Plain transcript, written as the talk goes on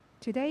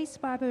Today's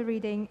Bible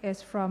reading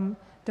is from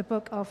the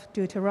book of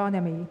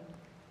Deuteronomy,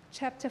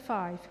 chapter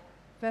 5,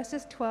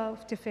 verses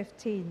 12 to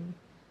 15.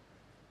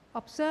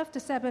 Observe the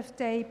Sabbath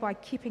day by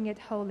keeping it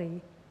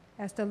holy,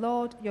 as the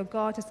Lord your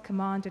God has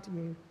commanded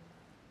you.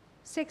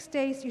 6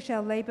 days you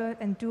shall labor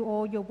and do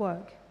all your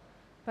work,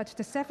 but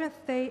the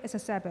seventh day is a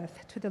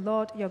Sabbath to the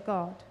Lord your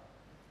God.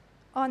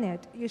 On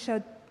it you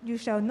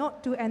shall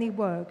not do any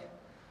work,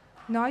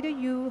 neither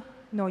you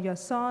nor your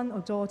son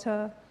or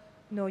daughter,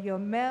 nor your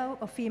male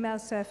or female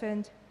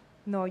servant,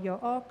 nor your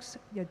ox,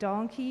 your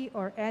donkey,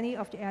 or any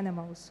of the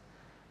animals,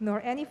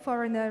 nor any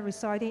foreigner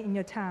residing in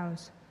your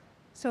towns,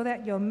 so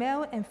that your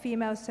male and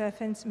female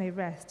servants may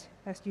rest,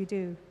 as you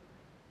do.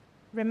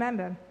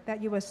 Remember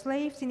that you were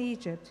slaves in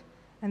Egypt,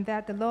 and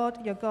that the Lord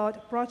your God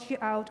brought you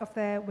out of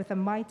there with a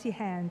mighty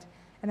hand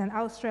and an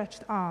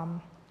outstretched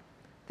arm.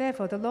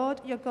 Therefore the Lord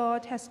your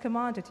God has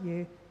commanded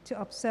you to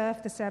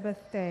observe the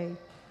Sabbath day.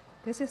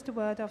 This is the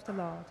word of the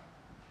Lord.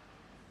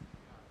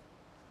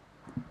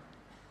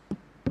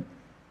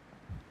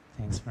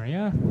 Thanks,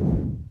 Maria.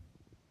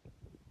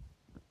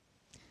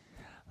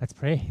 Let's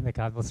pray that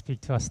God will speak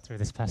to us through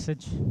this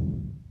passage.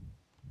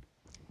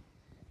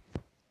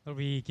 Lord,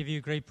 we give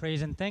you great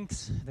praise and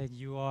thanks that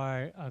you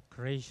are a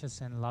gracious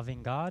and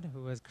loving God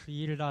who has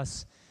created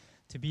us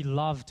to be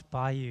loved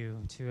by you,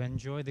 to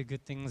enjoy the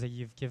good things that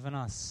you've given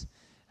us,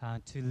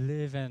 to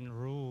live and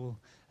rule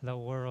the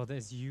world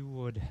as you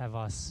would have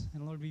us.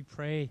 And Lord, we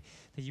pray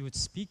that you would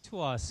speak to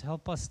us,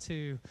 help us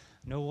to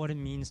know what it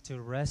means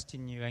to rest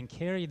in you and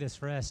carry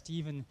this rest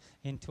even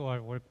into our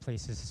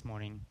workplaces this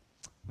morning.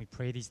 We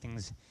pray these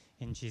things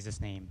in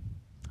Jesus' name.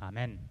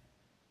 Amen.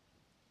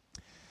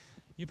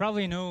 You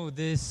probably know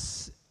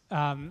this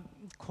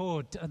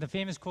quote, the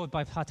famous quote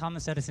by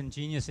Thomas Edison,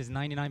 genius is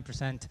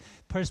 99%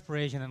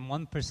 perspiration and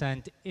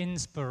 1%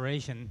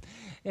 inspiration.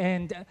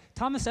 And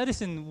Thomas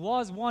Edison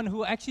was one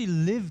who actually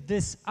lived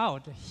this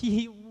out.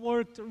 He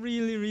worked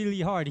really,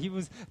 really hard. He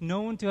was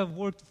known to have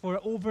worked for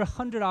over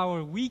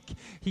 100-hour week.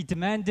 He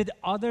demanded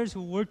others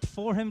who worked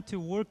for him to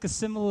work a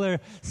similar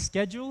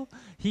schedule.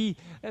 He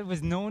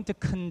was known to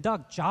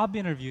conduct job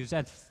interviews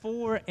at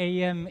 4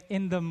 a.m.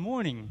 in the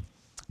morning.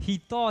 He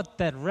thought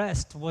that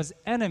rest was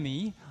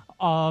enemy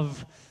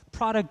of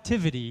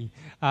productivity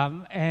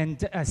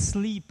and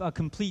sleep a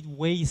complete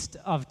waste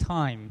of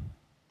time.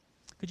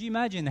 Could you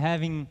imagine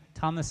having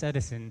Thomas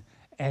Edison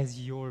as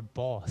your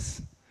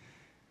boss?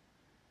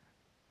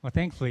 Well,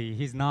 thankfully,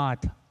 he's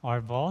not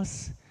our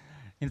boss.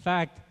 In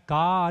fact,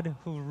 God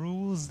who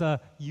rules the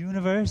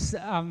universe,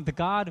 the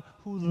God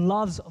who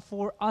loves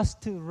for us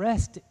to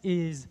rest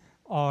is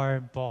our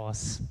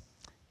boss.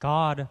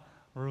 God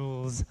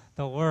rules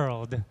the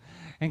world.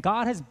 And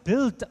God has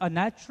built a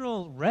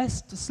natural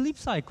rest sleep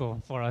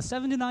cycle for us,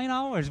 7 to 9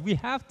 hours. We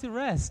have to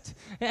rest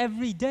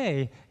every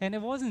day. And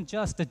it wasn't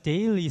just a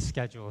daily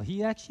schedule.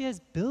 He actually has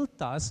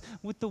built us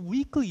with the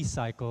weekly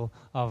cycle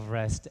of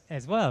rest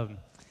as well,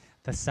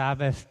 the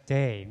Sabbath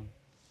day.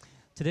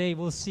 Today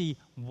we'll see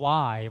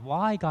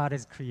why God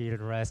has created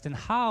rest and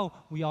how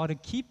we ought to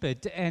keep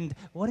it and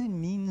what it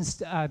means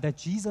that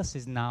Jesus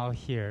is now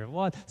here,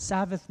 what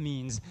Sabbath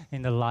means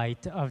in the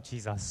light of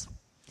Jesus.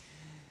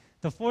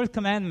 The fourth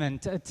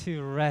commandment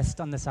to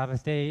rest on the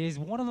Sabbath day is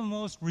one of the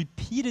most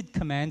repeated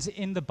commands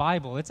in the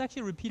Bible. It's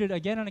actually repeated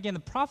again and again. The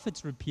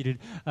prophets repeated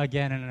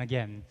again and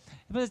again.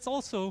 But it's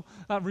also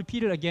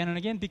repeated again and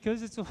again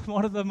because it's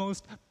one of the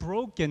most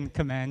broken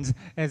commands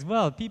as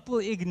well. People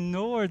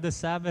ignore the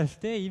Sabbath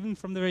day even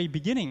from the very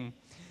beginning.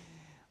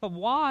 But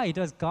why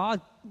does God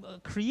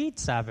create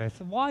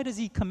Sabbath? Why does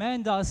He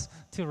command us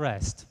to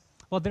rest?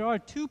 Well, there are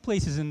two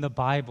places in the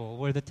Bible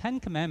where the Ten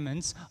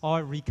Commandments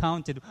are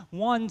recounted.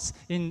 Once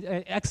in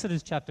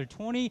Exodus chapter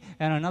 20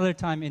 and another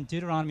time in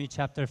Deuteronomy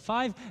chapter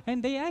 5.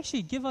 And they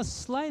actually give us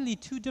slightly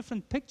two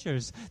different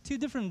pictures, two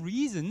different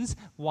reasons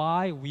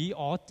why we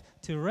ought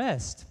to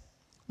rest.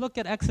 Look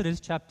at Exodus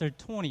chapter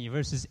 20,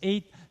 verses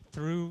 8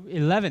 through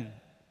 11.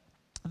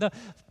 The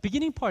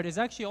beginning part is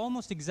actually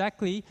almost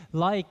exactly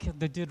like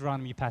the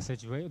Deuteronomy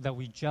passage that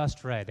we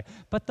just read.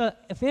 But the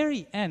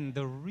very end,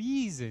 the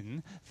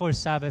reason for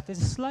Sabbath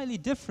is slightly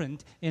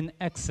different in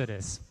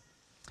Exodus.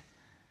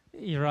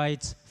 He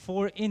writes,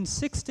 "For in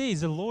 6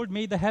 days the Lord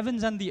made the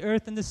heavens and the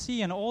earth and the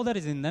sea and all that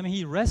is in them.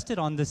 He rested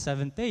on the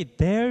seventh day.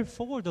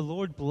 Therefore the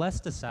Lord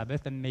blessed the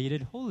Sabbath and made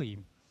it holy."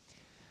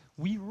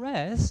 We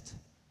rest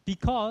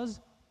because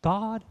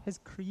God has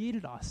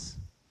created us.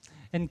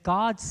 And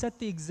God set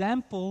the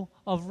example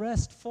of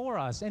rest for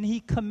us, and He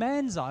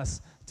commands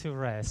us to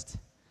rest.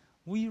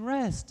 We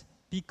rest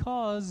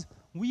because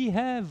we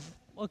have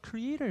a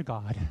creator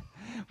God.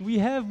 We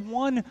have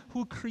one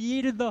who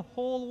created the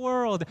whole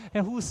world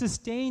and who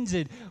sustains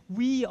it.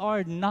 We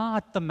are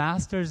not the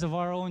masters of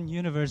our own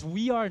universe.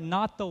 We are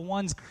not the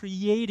ones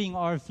creating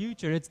our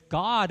future. It's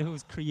God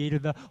who's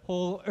created the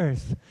whole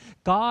earth.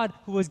 God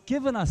who has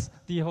given us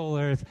the whole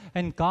earth.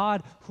 And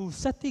God who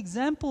set the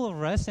example of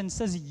rest and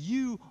says,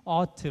 you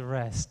ought to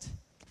rest,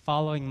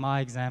 following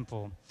my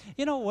example.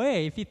 In a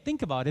way, if you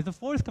think about it, the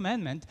fourth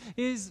commandment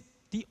is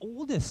the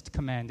oldest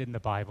command in the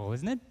Bible,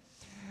 isn't it?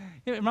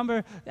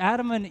 Remember,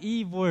 Adam and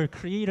Eve were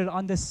created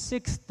on the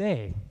sixth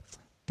day.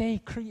 They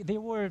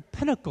were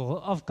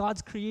pinnacle of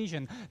God's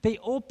creation. They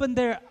opened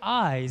their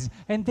eyes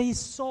and they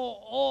saw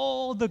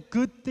all the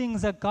good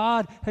things that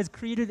God has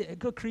created,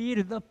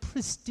 the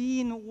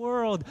pristine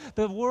world,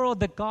 the world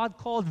that God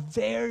called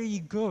very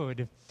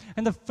good.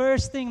 And the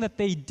first thing that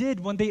they did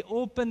when they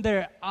opened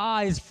their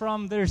eyes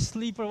from their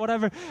sleep or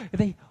whatever,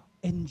 they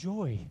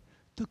enjoy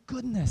the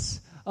goodness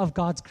of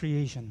God's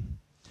creation.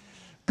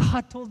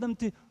 God told them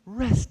to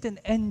rest and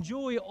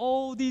enjoy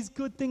all these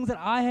good things that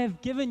I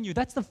have given you.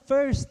 That's the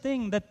first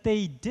thing that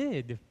they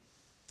did.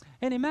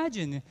 And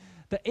imagine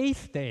the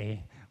eighth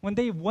day, when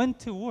they went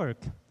to work,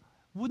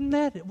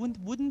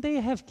 wouldn't they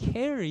have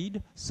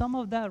carried some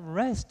of that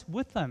rest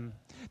with them?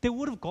 They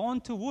would have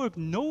gone to work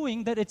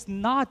knowing that it's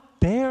not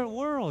their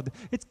world.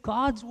 It's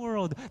God's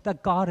world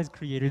that God has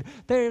created.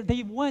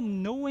 They went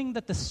knowing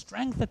that the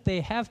strength that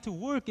they have to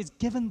work is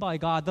given by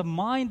God. The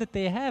mind that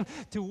they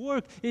have to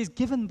work is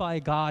given by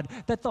God.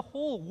 That the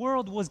whole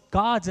world was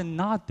God's and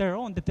not their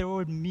own. That they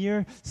were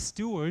mere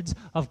stewards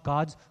of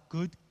God's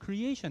good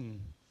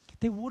creation.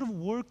 They would have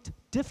worked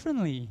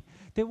differently.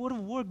 They would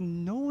have worked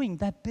knowing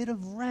that bit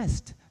of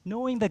rest,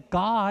 knowing that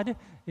God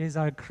is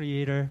our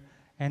creator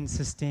and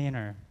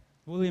sustainer.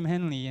 William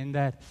Henley, in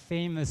that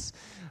famous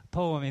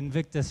poem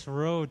Invictus,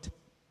 wrote,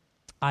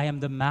 "I am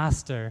the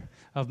master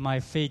of my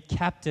fate,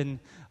 captain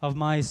of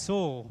my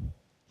soul."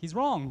 He's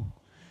wrong.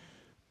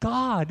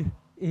 God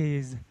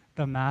is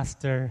the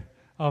master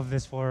of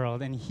this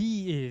world, and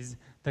He is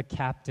the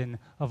captain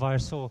of our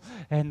soul.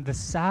 And the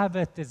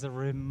Sabbath is a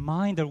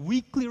reminder,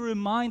 weekly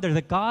reminder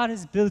that God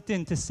has built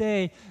in to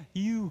say,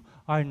 you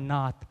are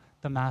not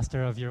the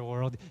master of your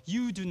world.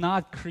 You do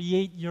not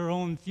create your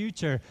own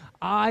future.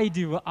 I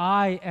do.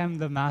 I am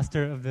the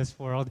master of this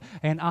world,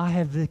 and I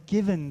have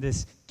given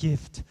this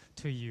gift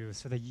to you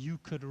so that you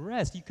could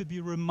rest. You could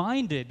be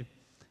reminded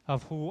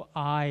of who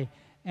I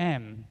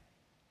am.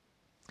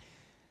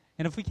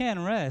 And if we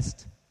can't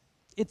rest,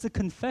 it's a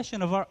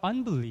confession of our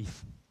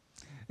unbelief.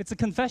 It's a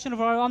confession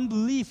of our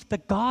unbelief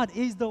that God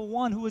is the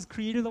one who has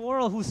created the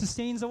world, who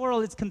sustains the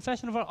world. It's a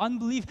confession of our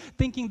unbelief,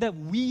 thinking that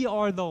we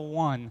are the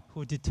one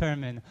who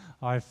determine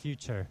our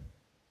future.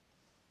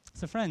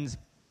 So friends,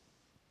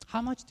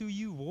 how much do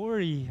you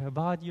worry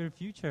about your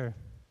future?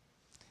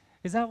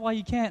 Is that why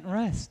you can't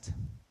rest?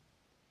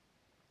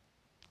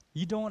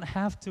 You don't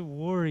have to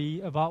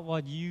worry about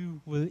what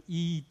you will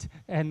eat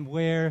and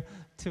wear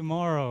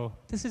tomorrow.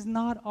 This is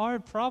not our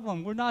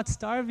problem. We're not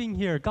starving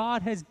here.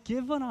 God has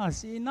given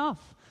us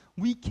enough.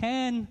 We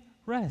can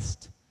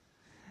rest.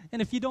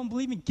 And if you don't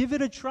believe me, give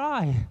it a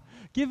try.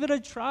 Give it a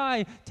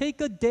try. Take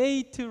a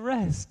day to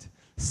rest.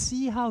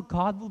 See how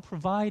God will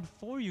provide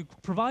for you,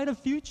 provide a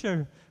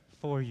future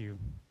for you.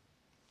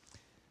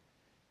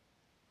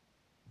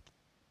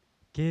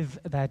 Give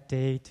that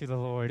day to the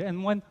Lord.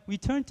 And when we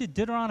turn to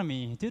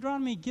Deuteronomy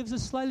gives a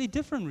slightly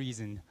different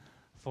reason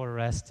for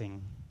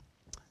resting.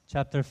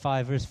 Chapter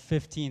 5, verse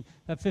 15,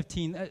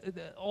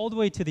 all the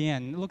way to the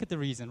end. Look at the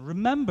reason.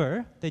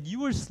 Remember that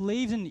you were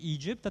slaves in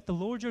Egypt, that the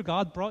Lord your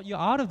God brought you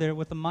out of there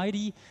with a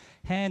mighty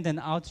hand and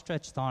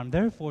outstretched arm.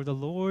 Therefore, the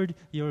Lord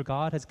your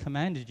God has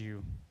commanded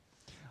you.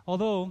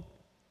 Although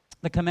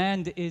the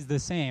command is the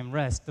same,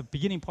 rest, the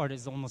beginning part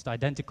is almost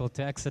identical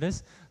to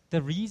Exodus,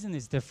 the reason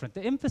is different.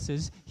 The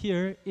emphasis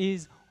here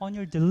is on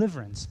your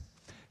deliverance.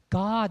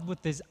 God,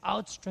 with His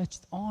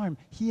outstretched arm,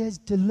 He has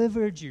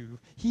delivered you.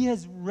 He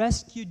has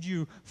rescued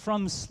you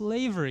from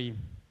slavery.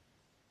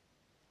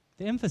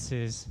 The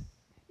emphasis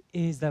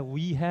is that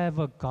we have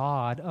a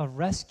God, a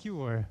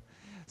rescuer,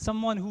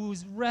 someone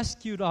who's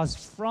rescued us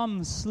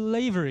from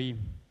slavery.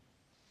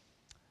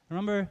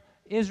 Remember,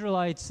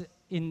 Israelites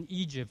in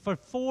Egypt, for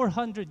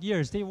 400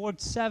 years, they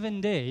worked 7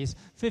 days,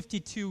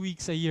 52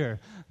 weeks a year.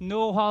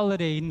 No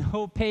holiday,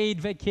 no paid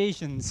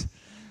vacations.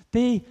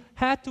 They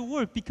had to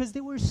work because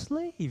they were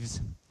slaves.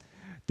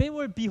 They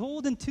were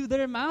beholden to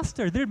their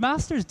master. Their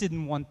masters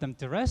didn't want them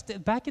to rest.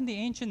 Back in the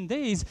ancient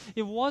days,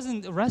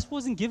 rest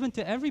wasn't given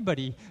to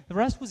everybody. The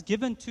rest was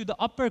given to the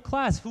upper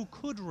class who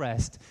could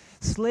rest.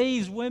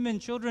 Slaves, women,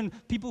 children,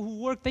 people who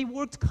worked, they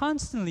worked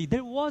constantly.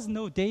 There was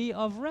no day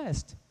of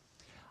rest.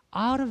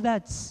 Out of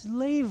that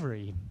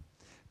slavery,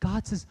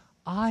 God says,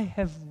 I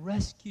have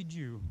rescued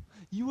you.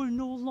 You are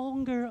no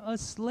longer a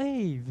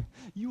slave.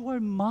 You are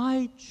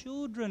my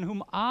children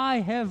whom I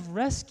have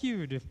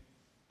rescued.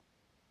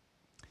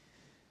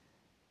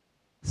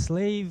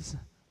 Slaves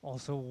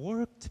also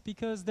worked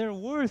because their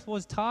worth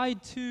was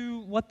tied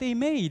to what they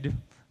made,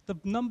 the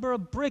number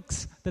of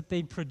bricks that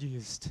they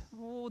produced,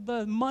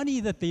 the money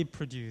that they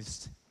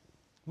produced.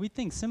 We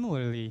think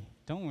similarly,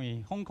 don't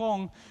we? Hong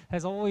Kong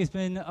has always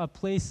been a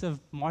place of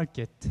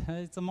market.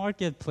 It's a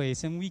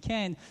marketplace, and we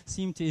can't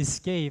seem to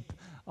escape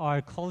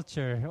our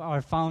culture,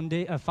 our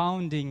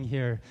founding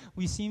here.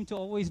 We seem to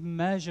always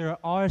measure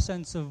our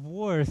sense of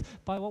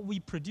worth by what we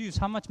produce,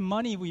 how much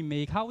money we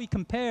make, how we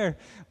compare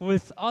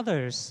with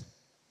others.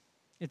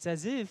 It's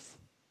as if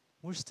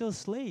we're still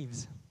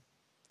slaves.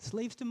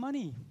 Slaves to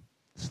money,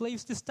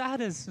 slaves to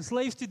status,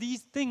 slaves to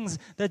these things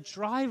that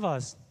drive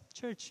us.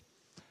 Church,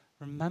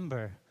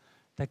 remember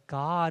that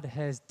God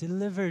has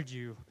delivered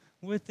you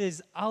with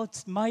his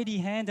mighty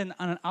hand and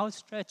an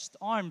outstretched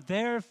arm.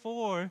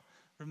 Therefore,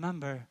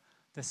 remember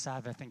the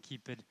Sabbath and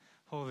keep it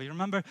holy.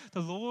 Remember, the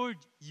Lord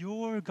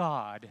your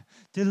God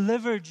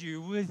delivered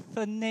you with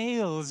the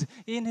nails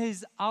in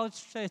his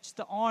outstretched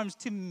arms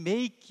to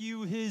make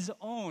you his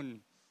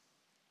own.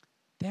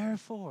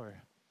 Therefore,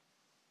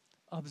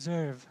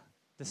 observe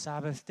the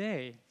Sabbath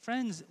day.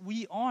 Friends,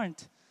 we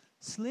aren't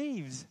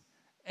slaves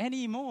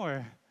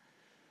anymore.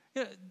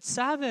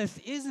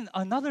 Sabbath isn't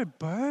another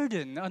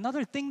burden,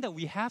 another thing that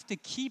we have to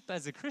keep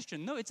as a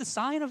Christian. No, it's a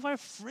sign of our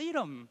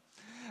freedom.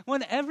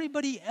 When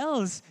everybody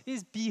else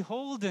is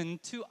beholden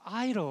to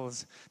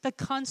idols that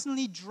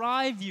constantly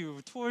drive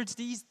you towards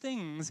these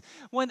things,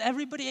 when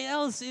everybody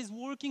else is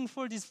working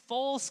for these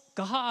false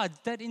gods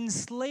that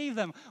enslave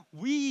them,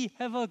 we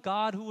have a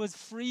God who has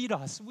freed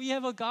us. We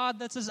have a God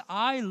that says,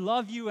 I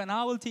love you and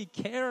I will take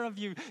care of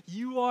you.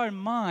 You are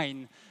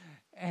mine,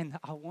 and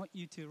I want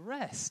you to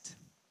rest.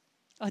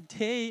 A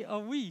day a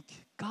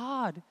week.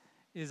 God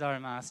is our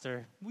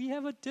master. We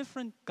have a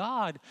different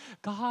God.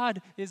 God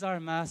is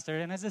our master.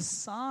 And as a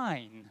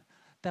sign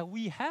that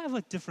we have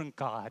a different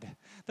God,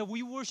 that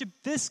we worship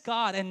this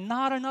God and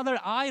not another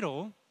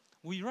idol,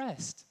 we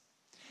rest.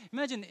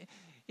 Imagine,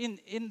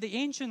 in the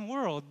ancient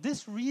world,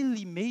 this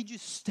really made you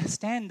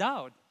stand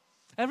out.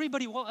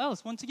 Everybody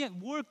else, once again,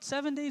 worked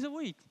 7 days a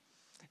week.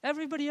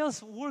 Everybody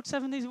else worked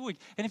 7 days a week.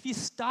 And if you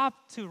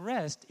stopped to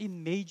rest, it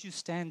made you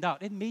stand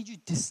out. It made you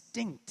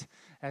distinct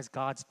as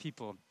God's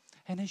people.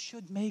 And it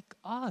should make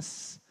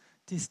us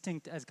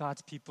distinct as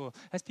God's people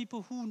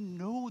who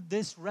know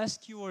this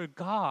rescuer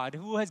God,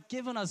 who has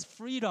given us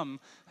freedom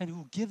and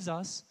who gives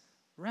us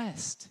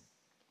rest.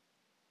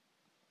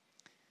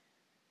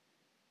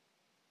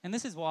 And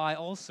this is why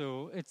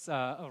also it's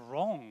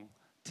wrong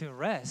to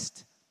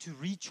rest, to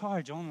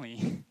recharge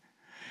only.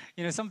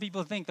 Some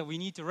people think that we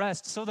need to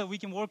rest so that we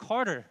can work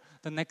harder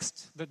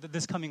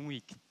this coming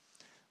week.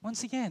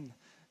 Once again,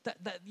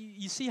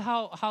 you see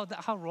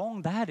how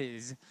wrong that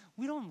is.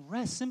 We don't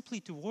rest simply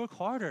to work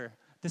harder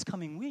this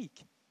coming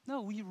week.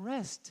 No, we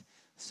rest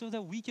so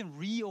that we can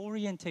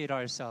reorientate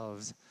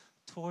ourselves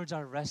towards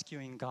our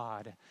rescuing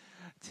God.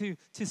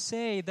 To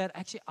say that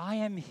actually I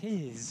am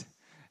his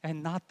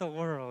and not the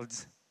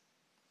world's.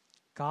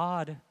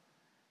 God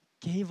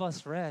gave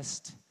us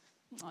rest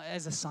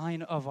as a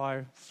sign of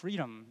our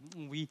freedom.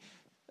 We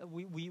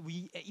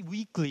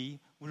weekly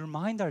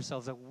remind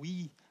ourselves that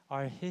we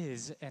are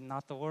his and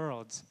not the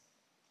world's.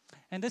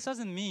 And this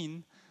doesn't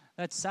mean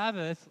that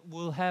Sabbath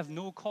will have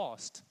no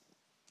cost.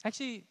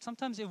 Actually,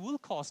 sometimes it will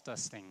cost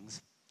us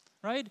things,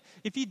 right?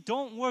 If you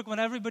don't work when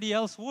everybody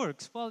else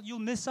works, well, you'll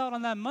miss out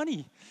on that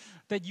money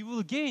that you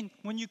will gain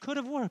when you could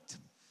have worked.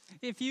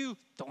 If you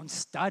don't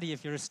study,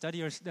 if you're a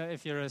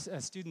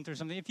student or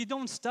something, if you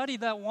don't study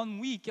that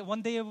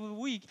 1 day of a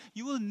week,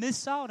 you will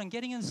miss out on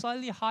getting a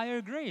slightly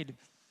higher grade.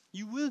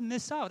 You will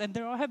miss out. And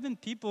there have been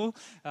people,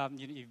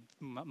 you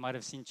might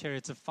have seen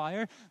Chariots of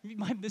Fire, you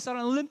might miss out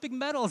on Olympic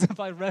medals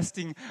by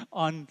resting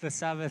on the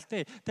Sabbath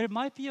day. There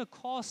might be a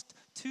cost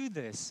to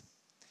this.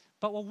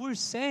 But what we're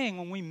saying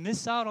when we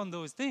miss out on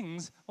those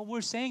things, what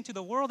we're saying to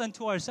the world and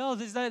to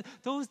ourselves is that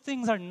those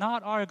things are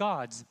not our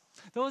gods.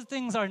 Those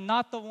things are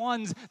not the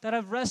ones that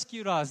have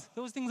rescued us.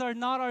 Those things are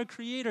not our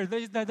creator.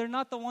 They're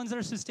not the ones that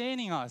are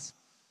sustaining us.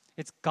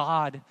 It's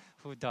God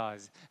who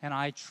does. And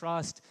I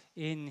trust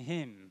in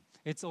him.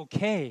 It's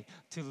okay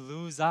to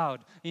lose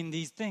out in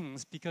these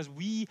things because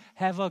we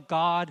have a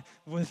God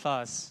with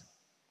us,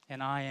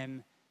 and I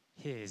am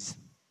his.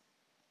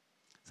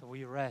 So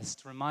we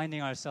rest,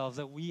 reminding ourselves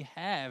that we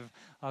have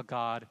a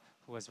God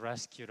who has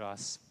rescued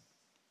us.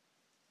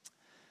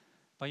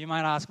 But you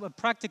might ask, well,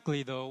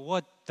 practically though,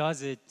 what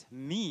does it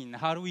mean?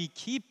 How do we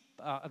keep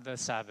the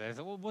Sabbath?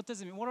 What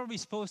does it mean? What are we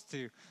supposed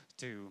to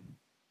do?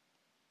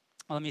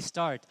 Well, let me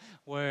start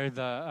where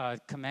the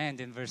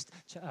command in verse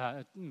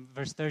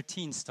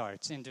 13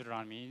 starts in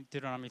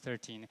Deuteronomy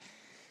 13.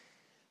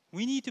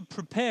 We need to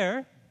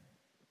prepare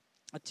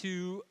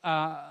to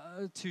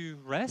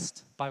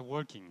rest by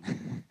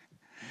working.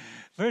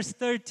 Verse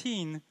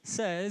 13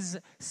 says,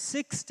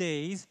 6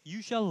 days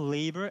you shall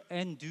labor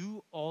and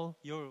do all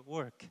your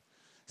work.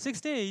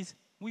 6 days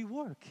we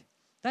work.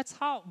 That's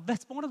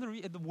one of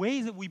the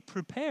ways that we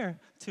prepare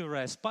to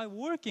rest, by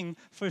working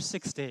for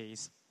 6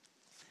 days.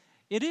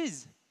 It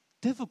is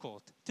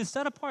difficult to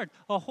set apart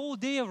a whole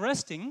day of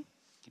resting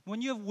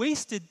when you have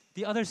wasted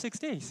the other 6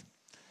 days.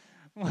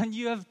 When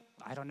you have,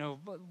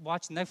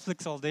 watched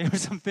Netflix all day or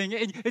something.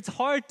 It's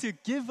hard to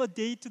give a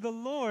day to the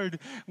Lord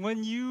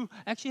when you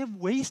actually have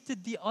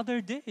wasted the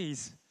other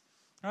days,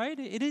 right?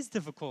 It is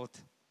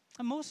difficult.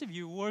 And most of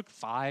you work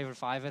 5 or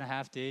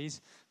 5.5 days.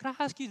 Can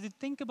I ask you to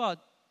think about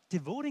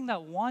devoting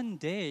that one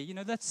day,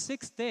 that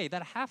 6th day,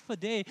 that half a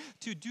day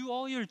to do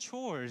all your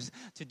chores,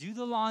 to do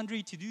the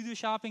laundry, to do the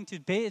shopping, to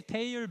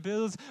pay your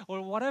bills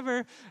or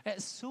whatever,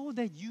 so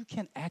that you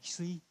can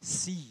actually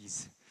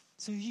cease,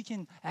 so you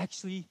can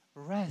actually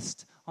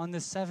rest on the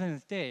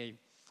 7th day.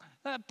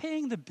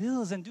 Paying the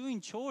bills and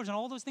doing chores and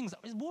all those things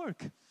is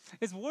work.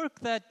 It's work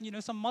that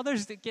some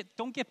mothers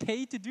don't get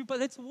paid to do,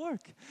 but it's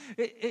work.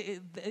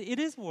 It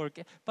is work.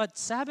 But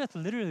Sabbath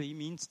literally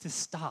means to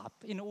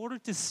stop. In order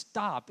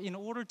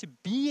to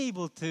be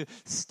able to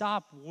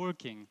stop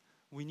working,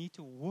 we need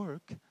to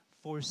work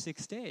for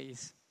 6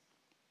 days.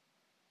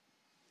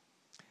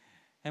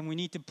 And we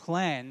need to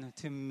plan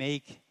to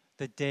make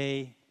the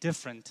day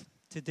different,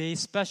 today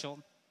special.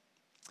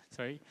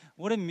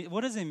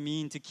 What does it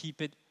mean to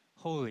keep it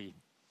holy?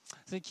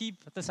 So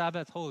keep the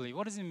Sabbath holy.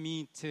 What does it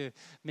mean to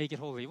make it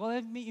holy? Well,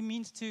 it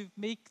means to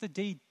make the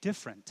day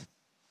different.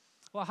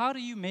 Well, how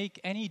do you make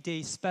any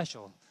day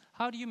special?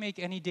 How do you make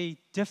any day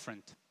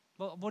different?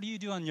 Well, what do you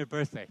do on your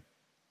birthday?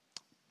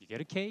 You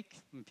get a cake,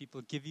 and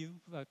people give you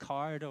a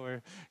card,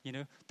 or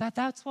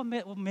that's what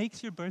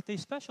makes your birthday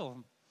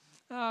special.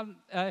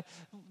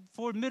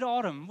 For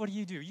Mid-Autumn, what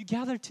do? You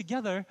gather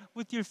together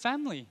with your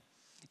family.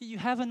 You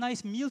have a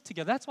nice meal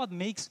together. That's what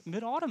makes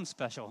Mid-Autumn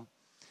special.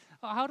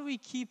 How do we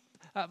keep,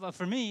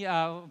 for me,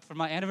 for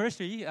my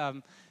anniversary,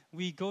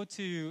 we go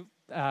to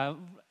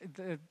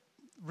the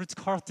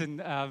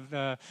Ritz-Carlton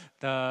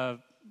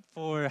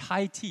for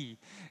high tea.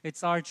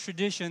 It's our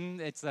tradition.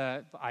 It's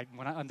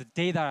on the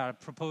day that I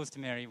proposed to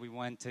Mary, we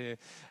went to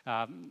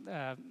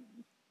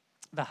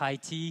the high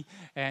tea,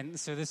 and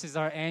so this is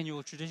our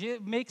annual tradition.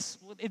 It makes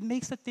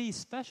the day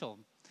special.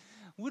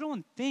 We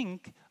don't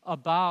think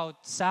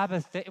about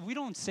Sabbath day. We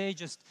don't say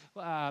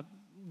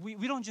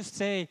we don't just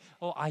say,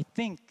 "Oh, I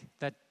think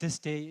that this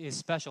day is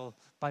special"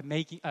 by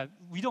making.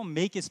 We don't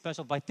make it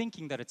special by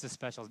thinking that it's a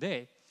special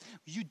day.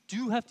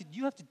 You have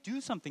to do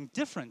something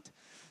different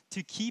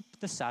to keep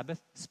the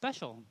Sabbath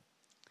special.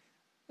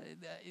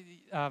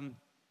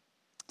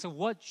 So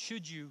what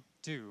should you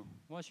do?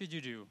 What should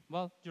you do?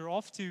 Well, you're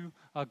off to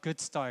a good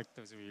start.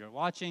 Those of you who are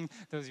watching,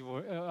 those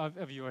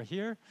of you who are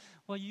here,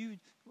 well, you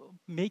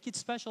make it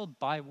special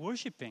by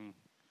worshiping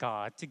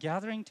God, to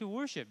gathering to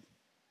worship.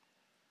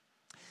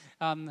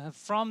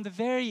 From the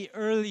very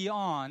early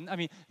on,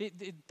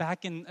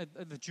 back in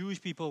the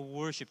Jewish people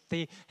worshiped.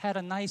 They had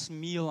a nice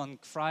meal on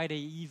Friday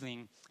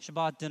evening,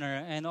 Shabbat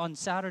dinner, and on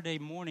Saturday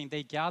morning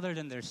they gathered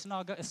in their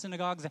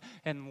synagogues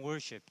and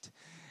worshiped.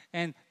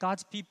 And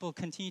God's people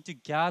continue to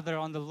gather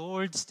on the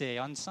Lord's Day,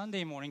 on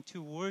Sunday morning,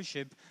 to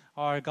worship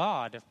our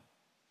God,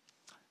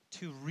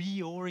 to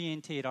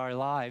reorientate our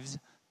lives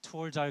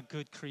towards our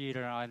good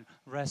Creator and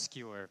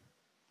Rescuer.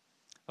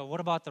 But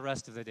what about the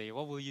rest of the day?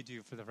 What will you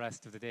do for the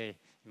rest of the day?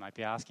 You might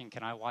be asking,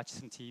 can I watch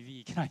some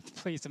TV? Can I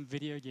play some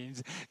video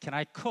games? Can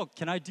I cook?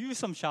 Can I do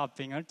some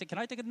shopping? Or can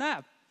I take a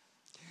nap?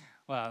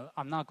 Well,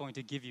 I'm not going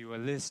to give you a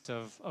list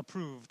of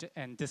approved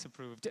and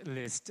disapproved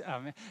list.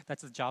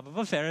 That's the job of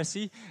a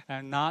Pharisee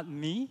and not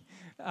me.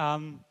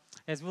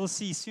 As we'll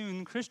see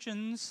soon,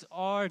 Christians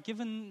are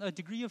given a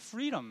degree of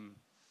freedom.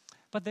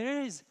 But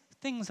there is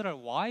things that are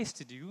wise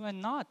to do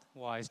and not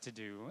wise to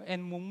do.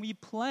 And when we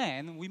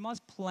plan, we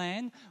must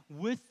plan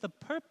with the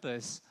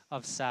purpose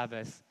of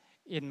Sabbath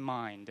in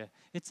mind.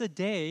 It's a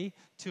day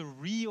to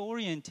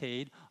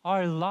reorientate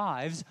our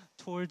lives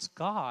towards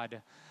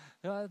God.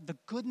 The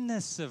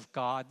goodness of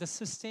God, the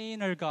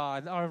sustainer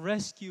God, our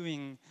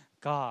rescuing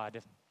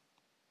God.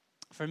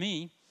 For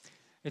me,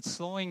 it's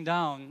slowing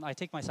down. I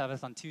take my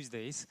Sabbath on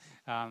Tuesdays,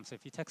 so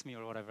if you text me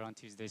or whatever on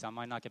Tuesdays, I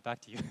might not get back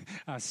to you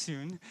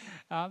soon.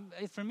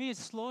 For me,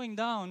 it's slowing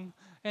down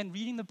and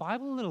reading the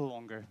Bible a little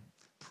longer,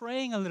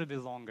 praying a little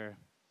bit longer.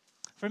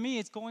 For me,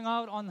 it's going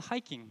out on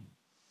hiking,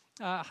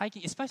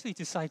 especially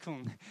to Sai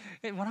Kung.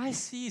 When I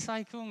see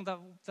Sai Kung, the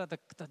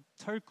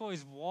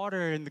turquoise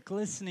water and the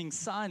glistening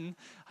sun,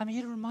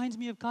 it reminds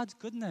me of God's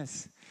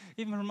goodness.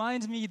 It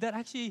reminds me that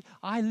actually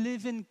I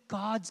live in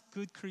God's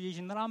good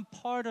creation, that I'm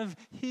part of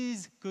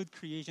His good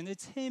creation.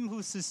 It's Him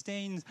who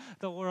sustains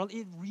the world.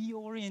 It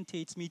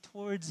reorientates me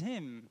towards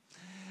Him.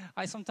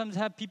 I sometimes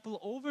have people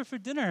over for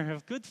dinner,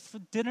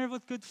 dinner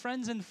with good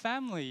friends and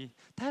family.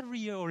 That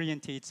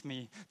reorientates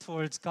me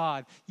towards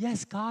God.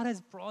 Yes, God has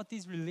brought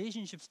these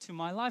relationships to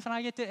my life, and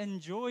I get to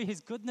enjoy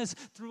His goodness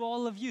through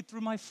all of you,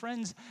 through my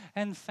friends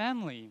and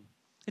family.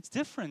 It's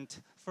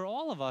different for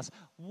all of us.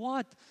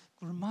 What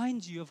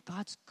reminds you of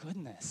God's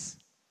goodness?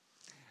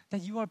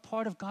 That you are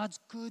part of God's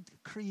good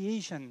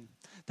creation.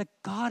 That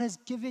God has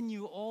given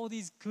you all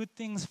these good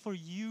things for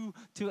you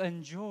to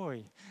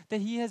enjoy.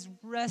 That He has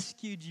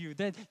rescued you.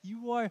 That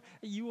you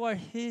are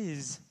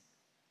His.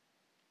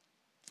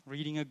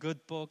 Reading a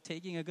good book,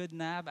 taking a good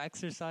nap,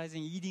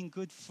 exercising, eating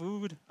good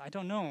food. I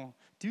don't know.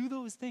 Do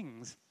those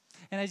things.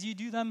 And as you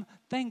do them,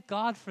 thank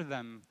God for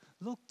them.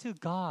 Look to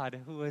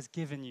God who has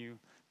given you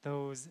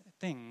those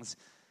things.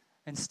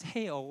 And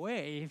stay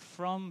away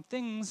from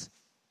things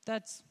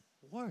that's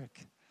work.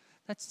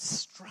 That's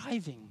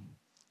striving.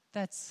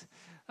 That's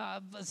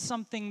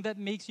something that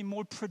makes you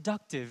more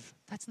productive.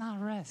 That's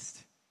not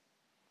rest.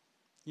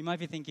 You might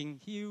be thinking,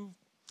 Hugh,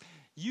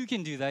 you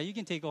can do that. You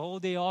can take a whole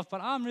day off,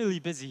 but I'm really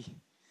busy.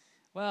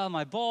 Well,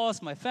 my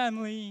boss, my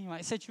family,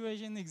 my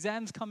situation,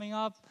 exams coming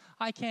up,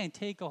 I can't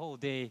take a whole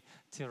day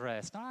to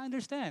rest. I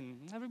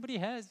understand.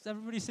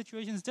 Everybody's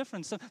situation is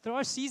different. So there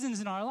are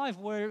seasons in our life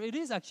where it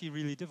is actually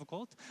really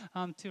difficult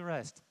to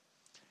rest.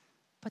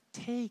 But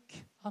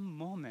take a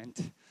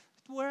moment,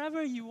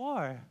 wherever you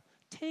are,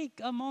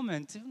 take a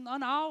moment,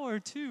 an hour,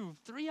 2,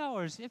 3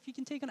 hours. If you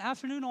can take an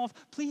afternoon off,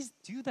 please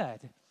do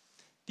that.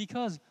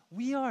 Because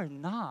we are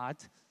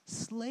not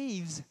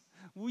slaves.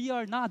 We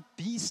are not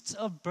beasts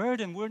of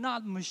burden. We're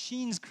not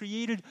machines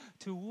created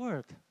to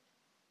work.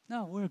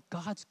 No, we're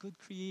God's good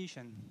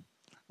creation.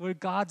 We're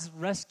God's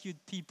rescued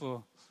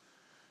people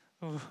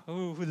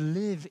who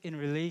live in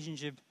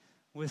relationship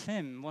with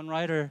Him. One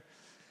writer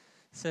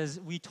says,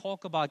 we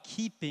talk about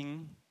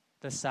keeping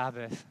the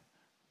Sabbath,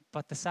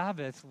 but the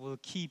Sabbath will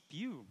keep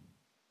you.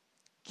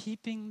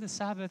 Keeping the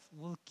Sabbath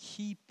will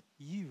keep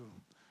you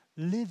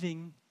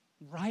living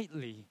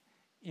rightly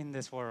in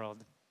this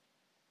world.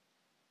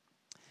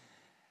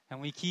 And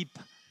we keep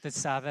the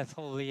Sabbath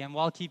holy. And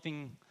while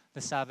keeping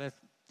the Sabbath,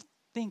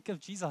 think of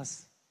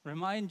Jesus.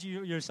 Remind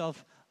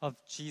yourself of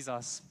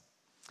Jesus.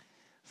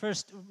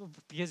 First,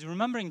 because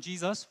remembering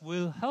Jesus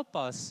will help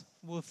us,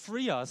 will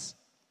free us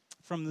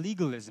from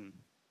legalism,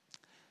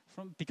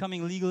 from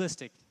becoming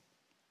legalistic.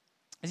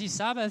 You see,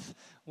 Sabbath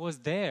was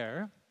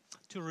there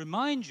to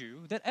remind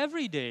you that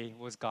every day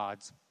was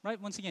God's, right?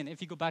 Once again,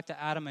 if you go back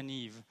to Adam and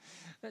Eve,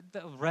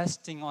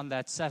 resting on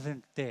that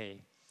seventh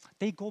day,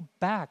 they go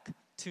back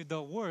to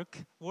the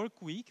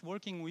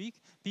working week,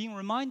 being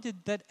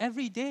reminded that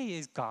every day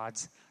is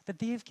God's, that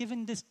they have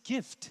given this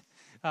gift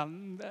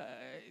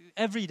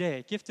every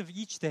day, gift of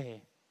each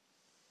day.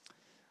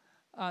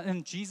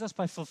 And Jesus,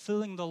 by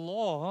fulfilling the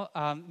law,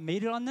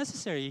 made it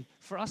unnecessary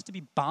for us to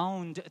be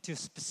bound to a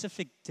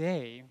specific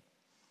day.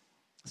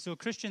 So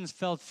Christians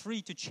felt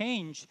free to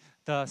change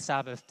the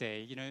Sabbath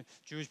day. You know,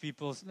 Jewish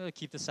people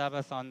keep the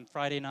Sabbath on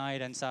Friday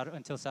night and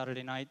until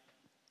Saturday night.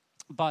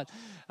 But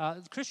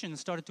Christians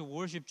started to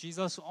worship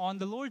Jesus on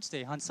the Lord's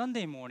Day, on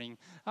Sunday morning,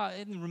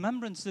 in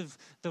remembrance of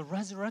the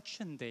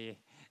resurrection day,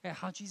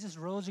 how Jesus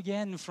rose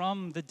again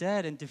from the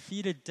dead and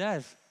defeated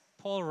death.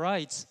 Paul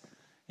writes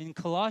in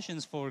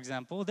Colossians, for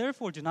example,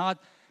 therefore do not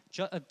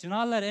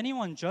let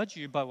anyone judge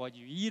you by what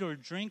you eat or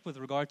drink with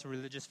regard to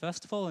religious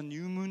festival, a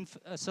new moon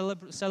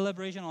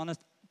celebration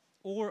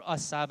or a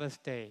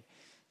Sabbath day.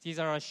 These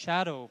are a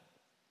shadow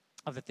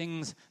of the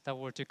things that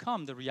were to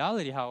come. The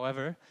reality,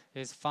 however,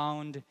 is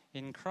found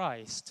in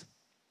Christ.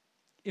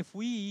 If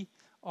we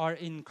are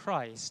in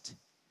Christ,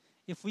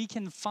 if we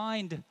can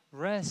find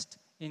rest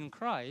in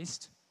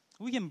Christ,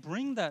 we can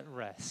bring that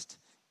rest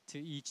to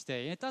each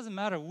day. It doesn't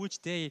matter which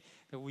day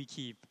that we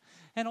keep.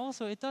 And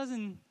also, it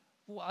doesn't,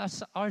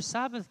 our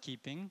Sabbath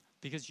keeping,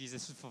 because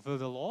Jesus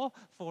fulfilled the law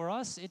for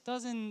us, it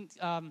doesn't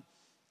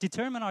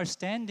determine our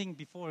standing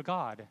before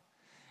God.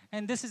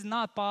 And this is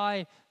not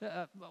by,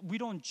 we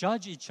don't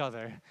judge each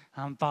other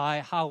by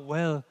how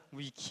well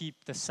we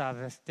keep the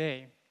Sabbath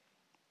day.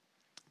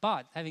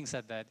 But having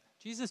said that,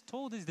 Jesus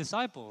told his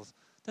disciples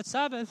that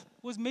Sabbath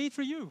was made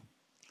for you.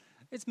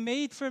 It's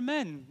made for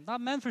men, not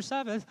meant for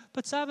Sabbath,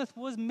 but Sabbath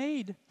was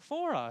made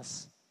for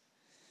us.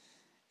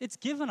 It's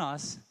given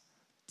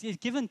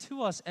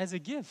to us as a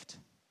gift.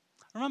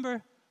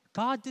 Remember,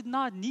 God did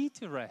not need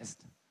to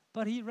rest,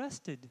 but He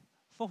rested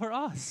for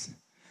us.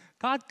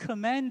 God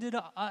commanded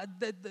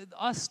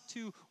us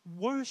to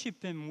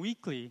worship Him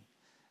weekly.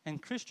 And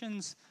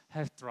Christians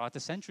have, throughout the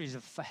centuries,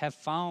 have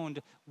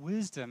found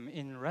wisdom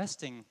in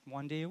resting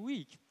one day a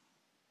week.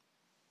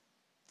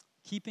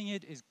 Keeping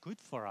it is good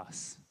for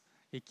us.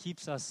 It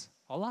keeps us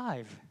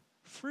alive,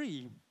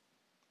 free.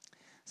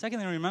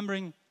 Secondly,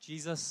 remembering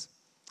Jesus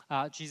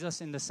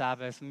in the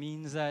Sabbath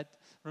means that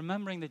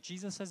remembering that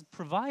Jesus has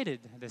provided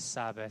this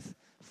Sabbath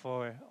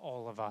for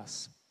all of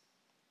us.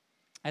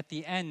 At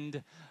the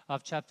end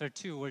of chapter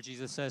 2, where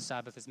Jesus says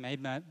Sabbath is made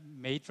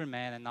for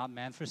man and not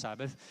man for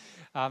Sabbath,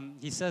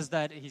 he says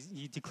that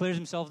he declares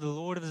himself the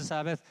Lord of the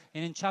Sabbath.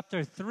 And in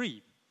chapter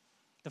 3,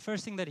 the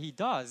first thing that he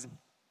does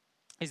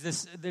is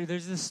this.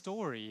 There's this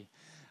story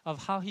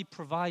of how he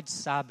provides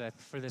Sabbath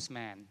for this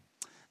man.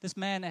 This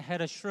man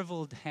had a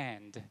shriveled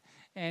hand,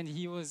 and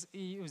he was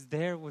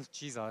there with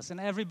Jesus, and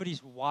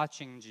everybody's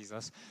watching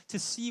Jesus to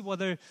see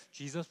whether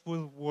Jesus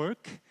will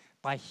work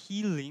by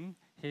healing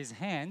his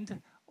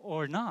hand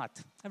or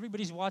not.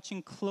 Everybody's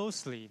watching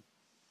closely.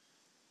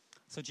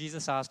 So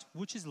Jesus asked,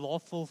 which is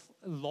lawful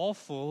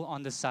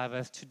on the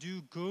Sabbath, to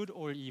do good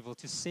or evil,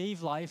 to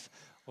save life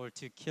or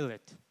to kill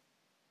it?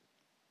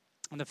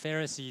 And the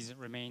Pharisees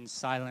remained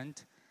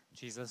silent.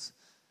 Jesus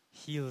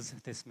heals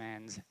this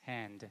man's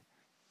hand,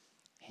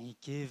 and He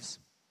gives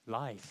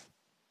life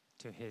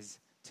to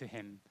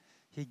him.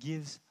 He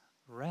gives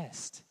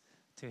rest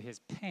to his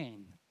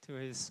pain, to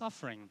his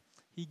suffering.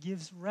 He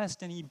gives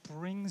rest, and He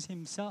brings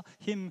him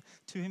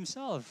to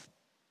Himself.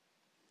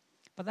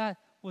 But that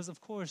was,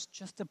 of course,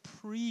 just a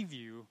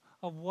preview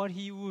of what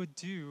He would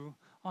do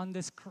on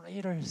this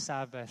greater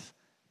Sabbath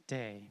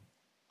day.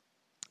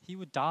 He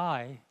would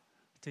die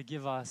to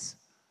give us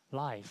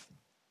life.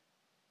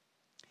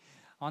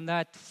 On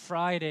that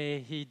Friday,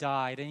 he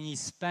died, and he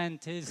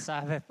spent his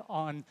Sabbath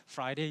on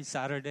Friday,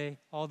 Saturday,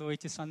 all the way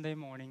to Sunday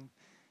morning.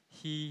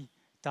 He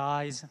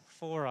dies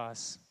for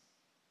us.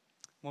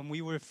 When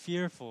we were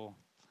fearful,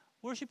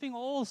 worshiping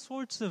all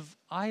sorts of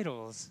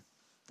idols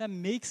that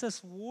makes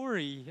us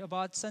worry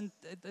about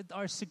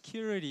our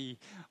security,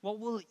 what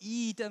we'll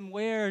eat and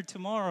wear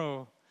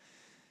tomorrow,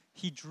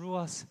 he drew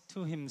us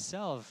to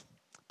himself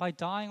by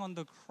dying on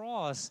the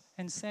cross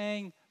and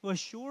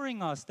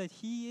assuring us that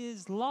he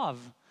is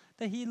love,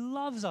 that he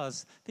loves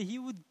us, that he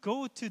would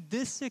go to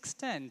this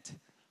extent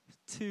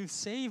to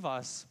save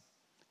us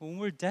when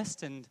we're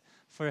destined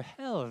for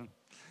hell.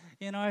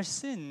 In our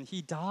sin,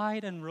 he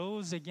died and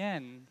rose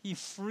again. He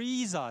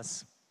frees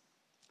us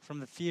from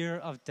the fear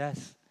of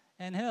death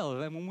and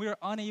hell. And when we're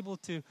unable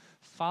to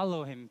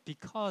follow him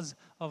because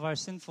of our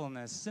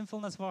sinfulness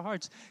of our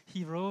hearts,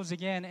 he rose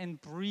again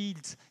and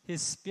breathed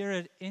his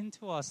spirit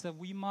into us that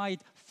we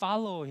might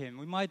follow him.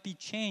 We might be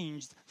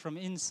changed from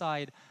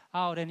inside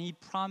out. And he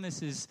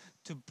promises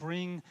to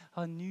bring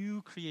a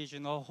new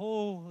creation, a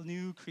whole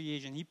new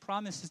creation. He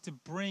promises to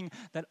bring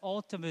that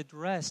ultimate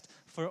rest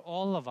for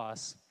all of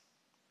us.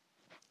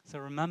 So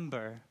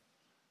remember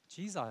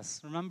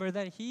Jesus. Remember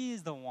that he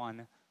is the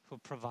one who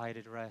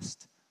provided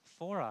rest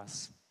for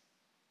us.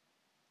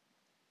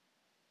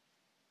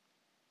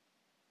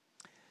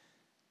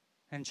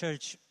 And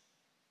church,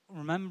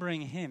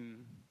 remembering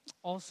him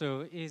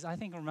also is, I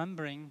think,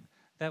 remembering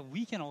that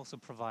we can also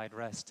provide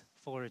rest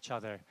for each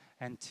other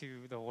and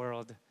to the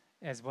world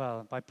as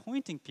well by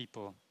pointing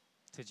people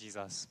to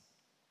Jesus.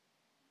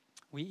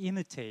 We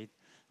imitate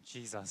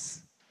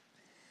Jesus.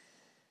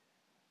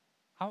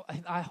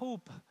 I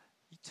hope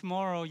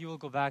tomorrow you will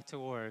go back to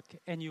work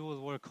and you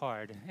will work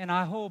hard. And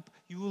I hope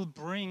you will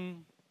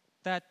bring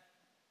that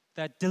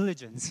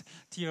diligence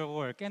to your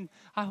work. And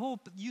I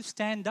hope you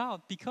stand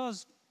out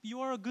because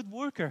you are a good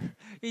worker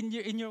in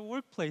your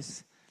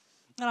workplace.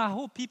 And I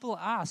hope people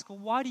ask,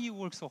 why do you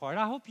work so hard?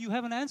 I hope you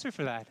have an answer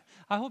for that.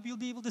 I hope you'll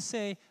be able to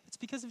say, it's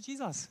because of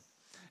Jesus.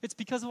 It's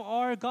because of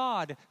our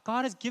God.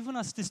 God has given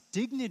us this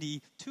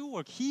dignity to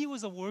work. He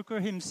was a worker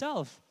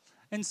himself.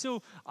 And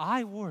so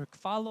I work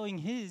following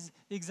his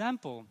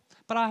example.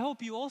 But I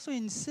hope you also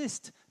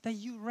insist that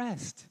you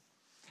rest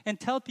and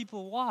tell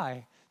people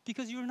why.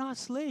 Because you're not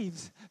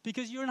slaves.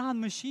 Because you're not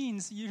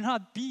machines. You're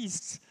not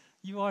beasts.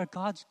 You are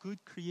God's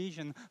good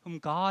creation whom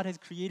God has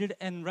created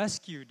and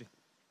rescued.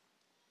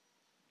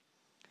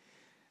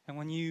 And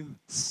when you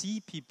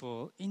see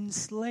people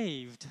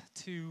enslaved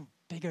to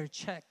bigger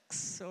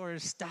checks or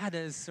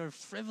status or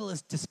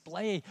frivolous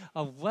display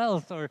of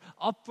wealth or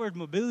upward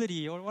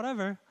mobility or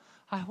whatever,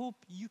 I hope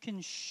you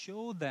can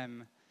show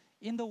them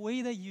in the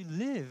way that you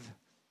live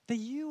that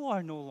you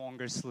are no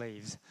longer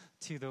slaves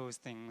to those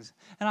things.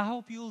 And I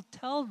hope you'll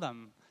tell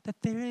them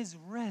that there is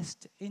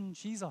rest in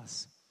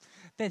Jesus,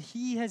 that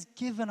he has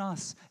given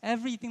us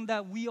everything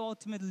that we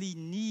ultimately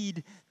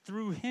need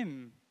through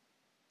him.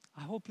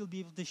 I hope you'll be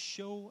able to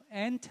show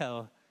and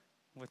tell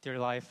with your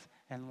life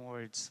and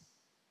words.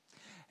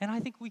 And I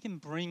think we can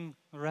bring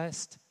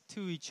rest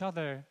to each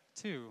other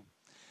too.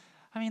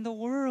 I mean, the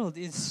world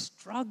is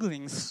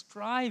struggling,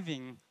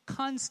 striving,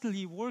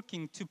 constantly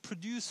working to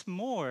produce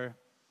more.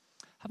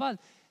 How about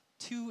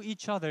to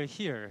each other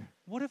here?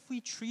 What if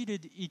we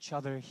treated each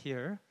other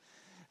here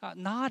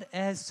not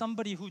as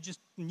somebody who just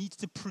needs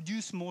to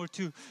produce more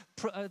to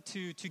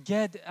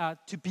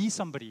be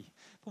somebody,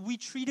 but we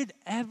treated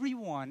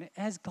everyone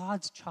as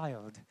God's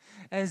child,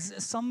 as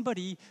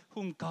somebody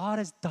whom God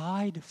has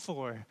died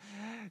for.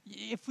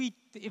 If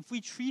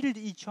we treated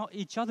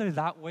each other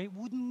that way,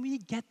 wouldn't we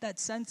get that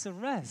sense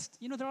of rest?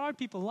 You know, there are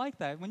people like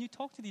that. When you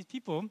talk to these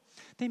people,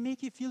 they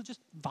make you feel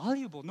just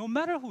valuable, no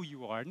matter who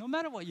you are, no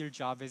matter what your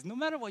job is, no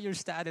matter what your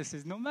status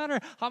is, no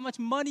matter how much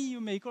money you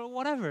make or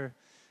whatever.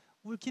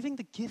 We're giving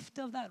the gift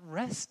of that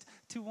rest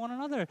to one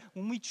another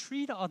when we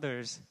treat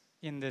others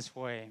in this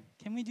way.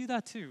 Can we do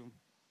that too?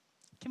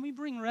 Can we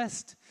bring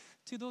rest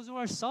to those who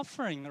are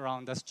suffering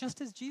around us, just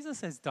as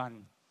Jesus has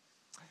done?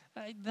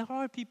 There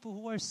are people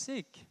who are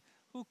sick,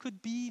 who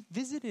could be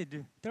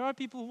visited. There are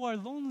people who are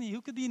lonely,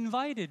 who could be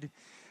invited.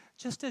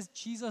 Just as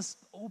Jesus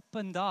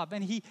opened up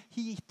and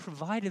he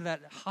provided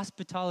that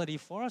hospitality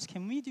for us,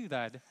 can we do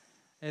that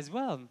as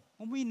well?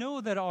 When we know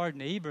that our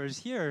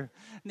neighbors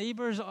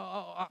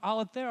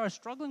out there are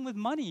struggling with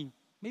money,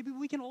 maybe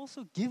we can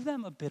also give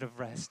them a bit of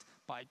rest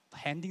by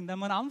handing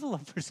them an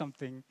envelope or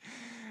something.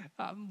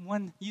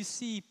 When you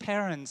see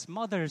parents,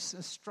 mothers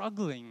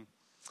struggling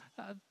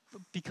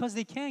because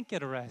they can't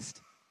get a rest,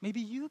 maybe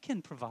you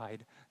can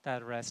provide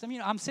that rest. I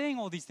mean, I'm saying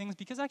all these things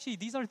because actually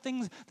these are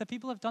things that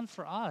people have done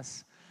for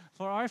us,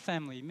 for our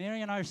family.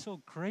 Mary and I are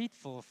so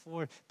grateful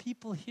for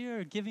people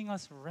here giving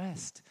us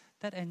rest,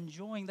 that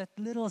enjoying that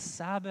little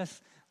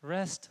Sabbath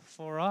rest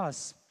for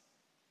us.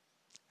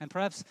 And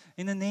perhaps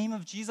in the name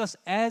of Jesus,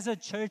 as a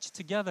church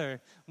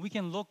together, we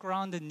can look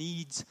around the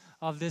needs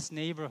of this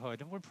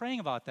neighborhood. And we're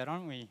praying about that,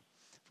 aren't we?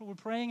 We're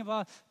praying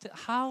about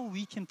how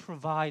we can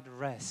provide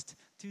rest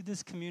to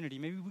this community.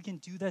 Maybe we can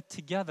do that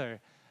together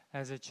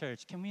as a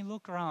church? Can we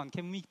look around?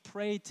 Can we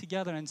pray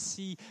together and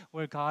see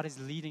where God is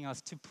leading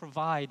us to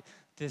provide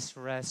this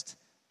rest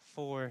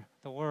for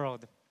the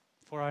world,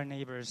 for our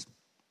neighbors?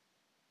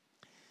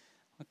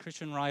 A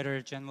Christian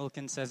writer, Jen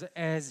Wilkins, says,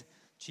 as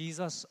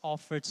Jesus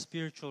offered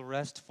spiritual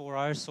rest for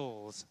our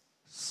souls,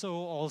 so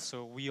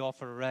also we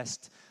offer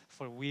rest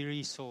for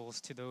weary souls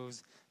to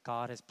those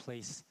God has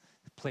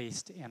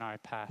placed in our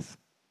path.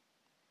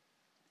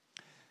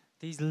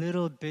 These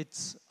little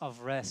bits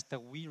of rest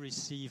that we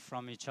receive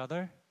from each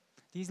other,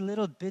 these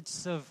little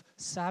bits of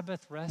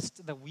Sabbath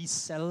rest that we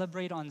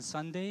celebrate on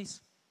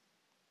Sundays,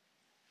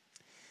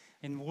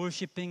 in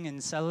worshiping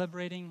and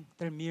celebrating,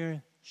 they're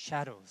mere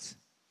shadows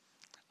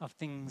of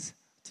things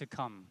to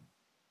come.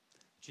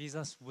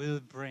 Jesus will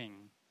bring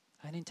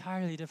an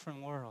entirely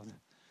different world,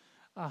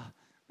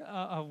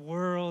 a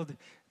world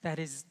that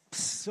is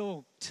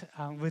soaked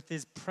with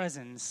His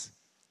presence.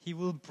 He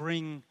will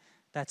bring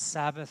that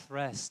Sabbath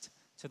rest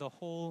to the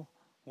whole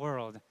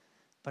world.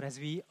 But as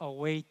we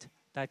await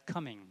that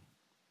coming,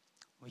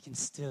 we can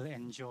still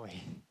enjoy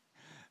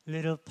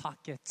little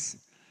pockets,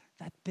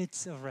 that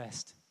bits of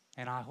rest.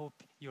 And I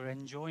hope you're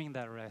enjoying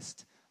that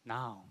rest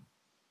now,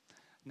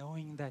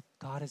 knowing that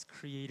God has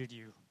created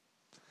you,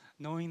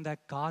 knowing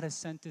that God has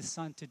sent His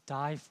Son to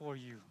die for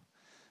you,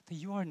 that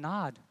you are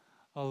not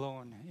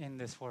alone in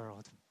this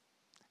world.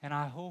 And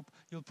I hope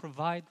you'll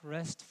provide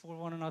rest for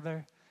one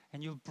another,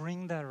 and you'll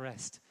bring that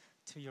rest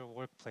to your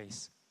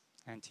workplace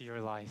and to your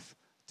life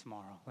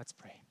tomorrow. Let's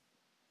pray.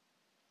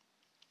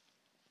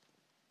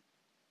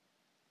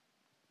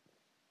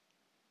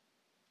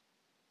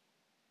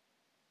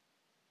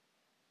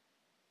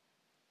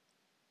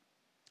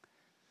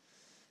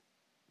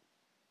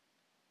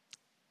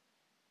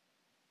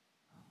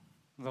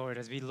 Lord,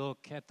 as we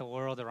look at the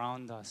world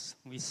around us,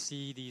 we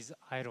see these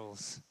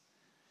idols.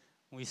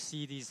 We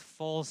see these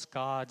false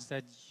gods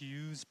that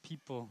use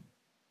people,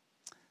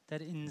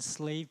 that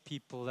enslave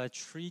people, that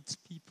treats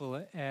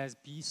people as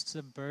beasts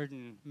of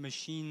burden,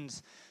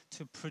 machines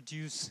to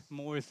produce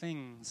more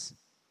things.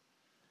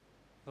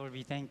 Lord,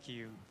 we thank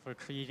you for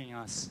creating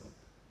us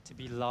to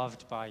be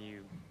loved by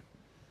you,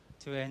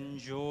 to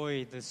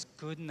enjoy this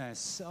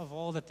goodness of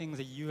all the things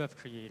that you have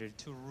created,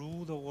 to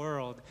rule the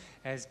world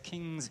as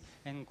kings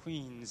and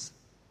queens.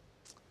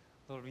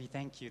 Lord, we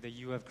thank you that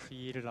you have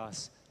created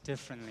us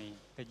differently,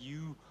 that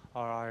you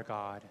are our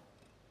God.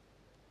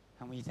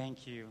 And we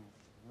thank you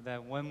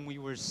that when we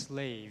were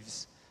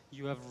slaves,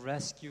 you have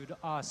rescued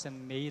us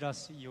and made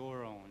us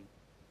your own.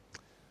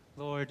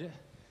 Lord,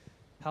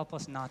 help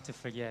us not to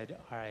forget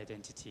our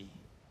identity.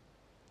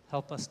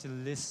 Help us to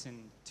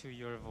listen to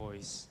your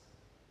voice.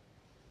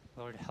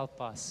 Lord, help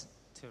us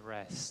to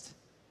rest,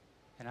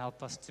 and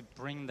help us to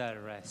bring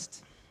that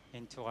rest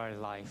into our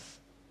life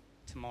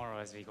tomorrow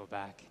as we go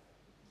back.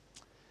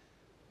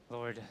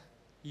 Lord,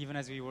 even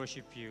as we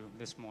worship you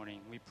this morning,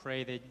 we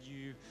pray that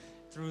you,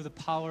 through the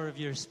power of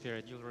your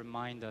Spirit, you'll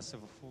remind us of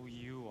who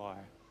you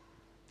are,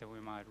 that we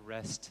might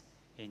rest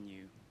in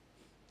you.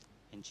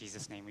 In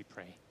Jesus' name we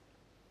pray.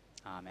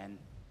 Amen.